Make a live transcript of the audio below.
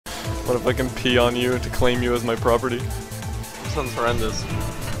What if I can pee on you to claim you as my property? This sounds horrendous.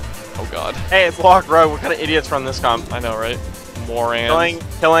 Oh god. Hey, it's Lock Road. What kind of idiots run this comp? I know, right? Morans.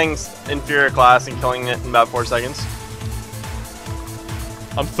 Killing inferior class and killing it in about 4 seconds.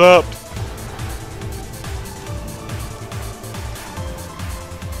 I'm thupped.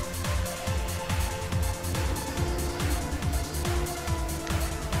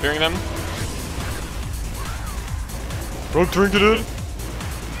 Hearing them. Don't drink it in.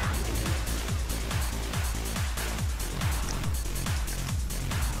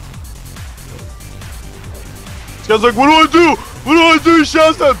 This guy's like, what do I do? What do I do? He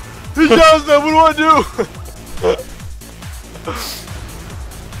shouts them. He shouts them. What do I do?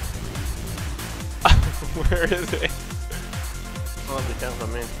 Where is it? Oh, they count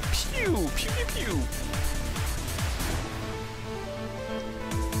on me. Pew, pew, pew, pew.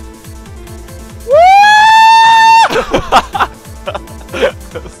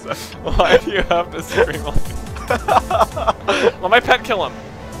 Why do you have to scream on me? Let my pet kill him.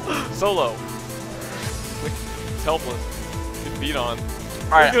 Solo. Like, he's helpless. He's beat on.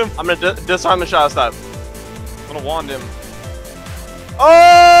 Alright, I'm gonna disarm the shot stop. I'm gonna wand him.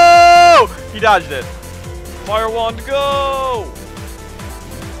 Oh! He dodged it. Fire wand, go!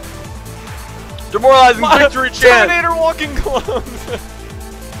 Demoralizing victory chant. Terminator walking clones.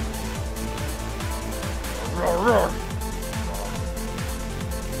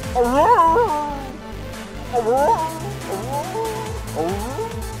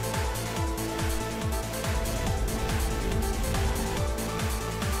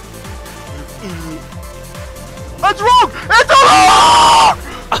 That's wrong! It's wrong!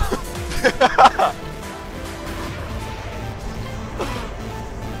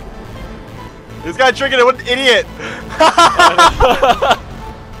 This guy tricking it, what an idiot!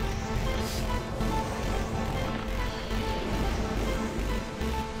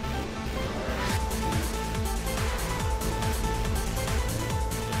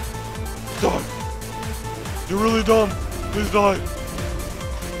 Die! You're really dumb! Please die!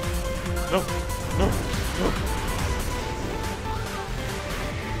 No! No! No!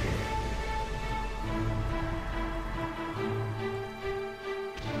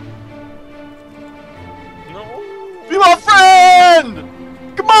 No! Be my friend!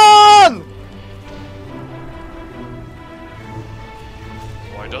 Come on!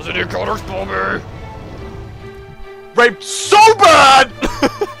 Why doesn't he counterspell me? Raped so bad!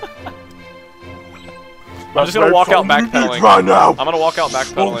 I'm just gonna walk out backpedaling. Right now. I'm gonna walk out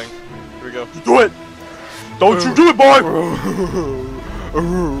backpedaling. Here we go. Do it! Don't you do it, boy!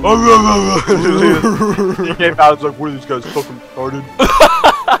 DK Bowser's like, what are these guys fucking retarded?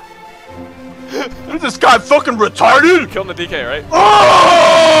 Is this guy fucking retarded? Killing the DK, right?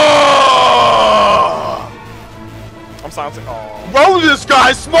 I'm silencing. Oh. Roll this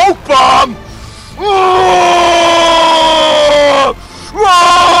guy, smoke bomb!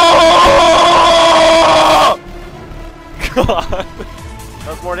 God.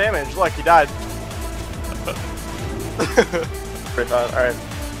 That's more damage. Look, he died. Alright.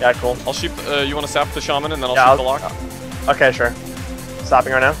 Yeah, cool. I'll shoot. You want to sap the shaman and then I'll Yeah, shoot the lock? Okay, sure.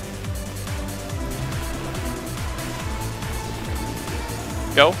 Stopping right now.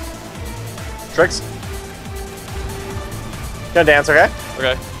 Go. Tricks. Gonna dance, okay?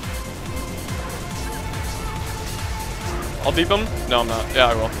 Okay. I'll deep him? No, I'm not. Yeah,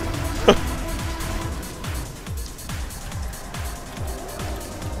 I will.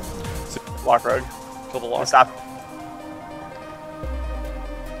 Lock rogue. Kill the lock. Stop.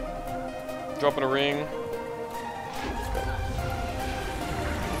 Drop in a ring.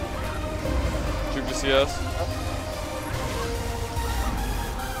 Juke to CS.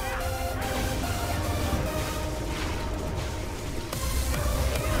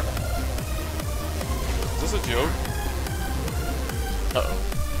 Is this a joke? Uh-oh.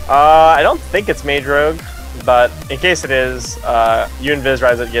 I don't think it's Mage Rogue, but in case it is, you and Viz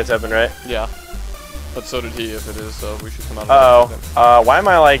rise it gets open, right? Yeah. But so did he if it is, so we should come out of it. Why am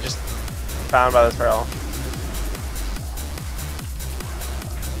I like just found by this barrel?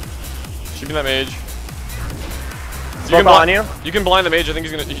 Shooting that mage. Smoke on you? You can blind the mage, I think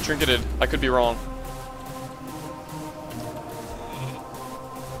he trinketed. I could be wrong.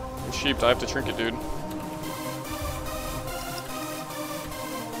 I'm sheeped, I have to trinket, dude.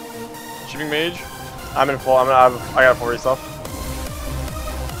 Shooting mage. I'm in full. I got a full reself.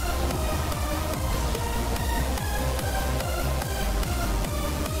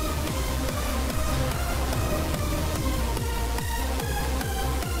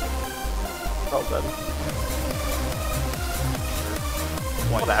 Well done.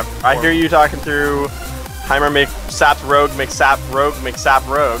 Whatever. I hear you talking through timer make sapped rogue, McSap rogue, McSap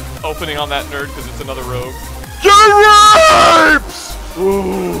rogue. Opening on that nerd because it's another rogue. Get rapes!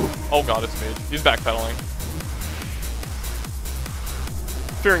 Ooh. Oh god, it's mid. He's backpedaling.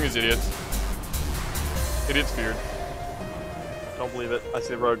 Fearing these idiots. Idiots feared. Don't believe it. I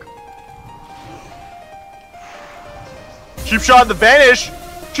see the rogue. Cheap shot the vanish!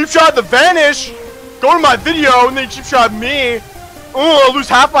 Cheap shot the vanish! Go to my video and then cheap shot me! Oh, I'll lose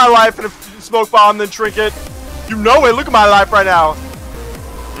half my life in a smoke bomb, then trinket. You know it. Look at my life right now.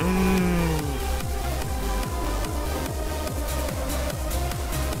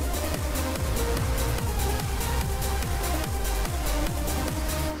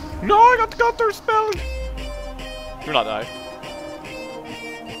 No, I got the counter spell. Do not die.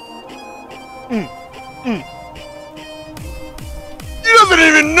 He doesn't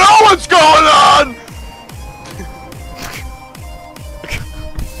even know what's going on!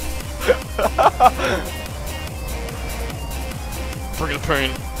 Bring the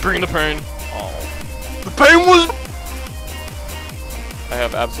pain. Bring the pain. Oh. The pain was... I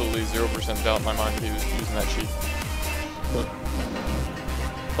have absolutely 0% doubt in my mind that he was using that sheep.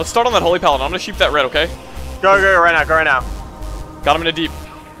 Let's start on that holy paladin. I'm gonna sheep that red, okay? Go right now, go right now. Got him in a deep.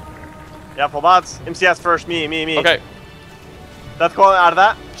 Yeah, full bots. MCS first, me. Okay. Death coil out of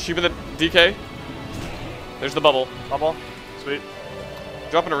that. Sheeping the DK. There's the bubble. Bubble. Sweet.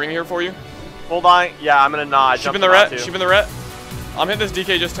 Dropping a ring here for you. Full dying. Yeah, I'm gonna nod. Sheeping the ret. Sheeping the ret. I'm hitting this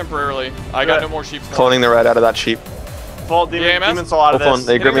DK just temporarily. I got no more sheep. Cloning the red out of that sheep. Full demon soul out of this.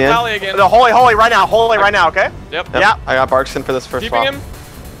 They grip me in. Again. The holy right now. Holy right now, okay? Yep. Yeah. I got Barkston for this first Keeping swap. him.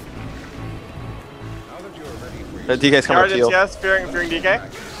 The DK's coming to you. Yes, fearing DK.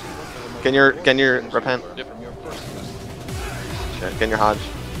 Get your repent. Yep. Shit, get your Hodge.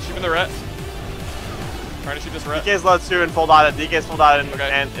 Sheeping the ret. Trying to shoot this ret. DK's low too and full dotted. DK's full dotted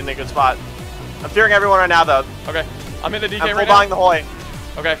and in a good spot. I'm fearing everyone right now though. Okay. I'm in the DK I'm right full dying now. the holy.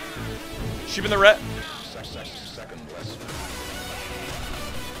 Okay. Sheeping the ret.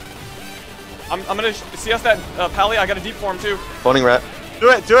 I'm gonna CS that Pally. I got a deep form too. Cloning red. Do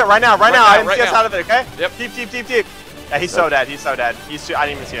it right now. I didn't CS out of it, okay? Yep. Deep. Yeah, he's so dead. I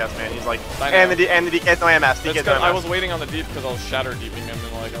didn't even CS, man. He's like, and the DK's no MS. DK's no MS. I was waiting on the deep because I was shatter deeping him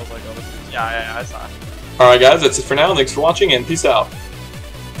and like I was like, oh, this is... Yeah, I saw. Alright guys, that's it for now. Thanks for watching and peace out.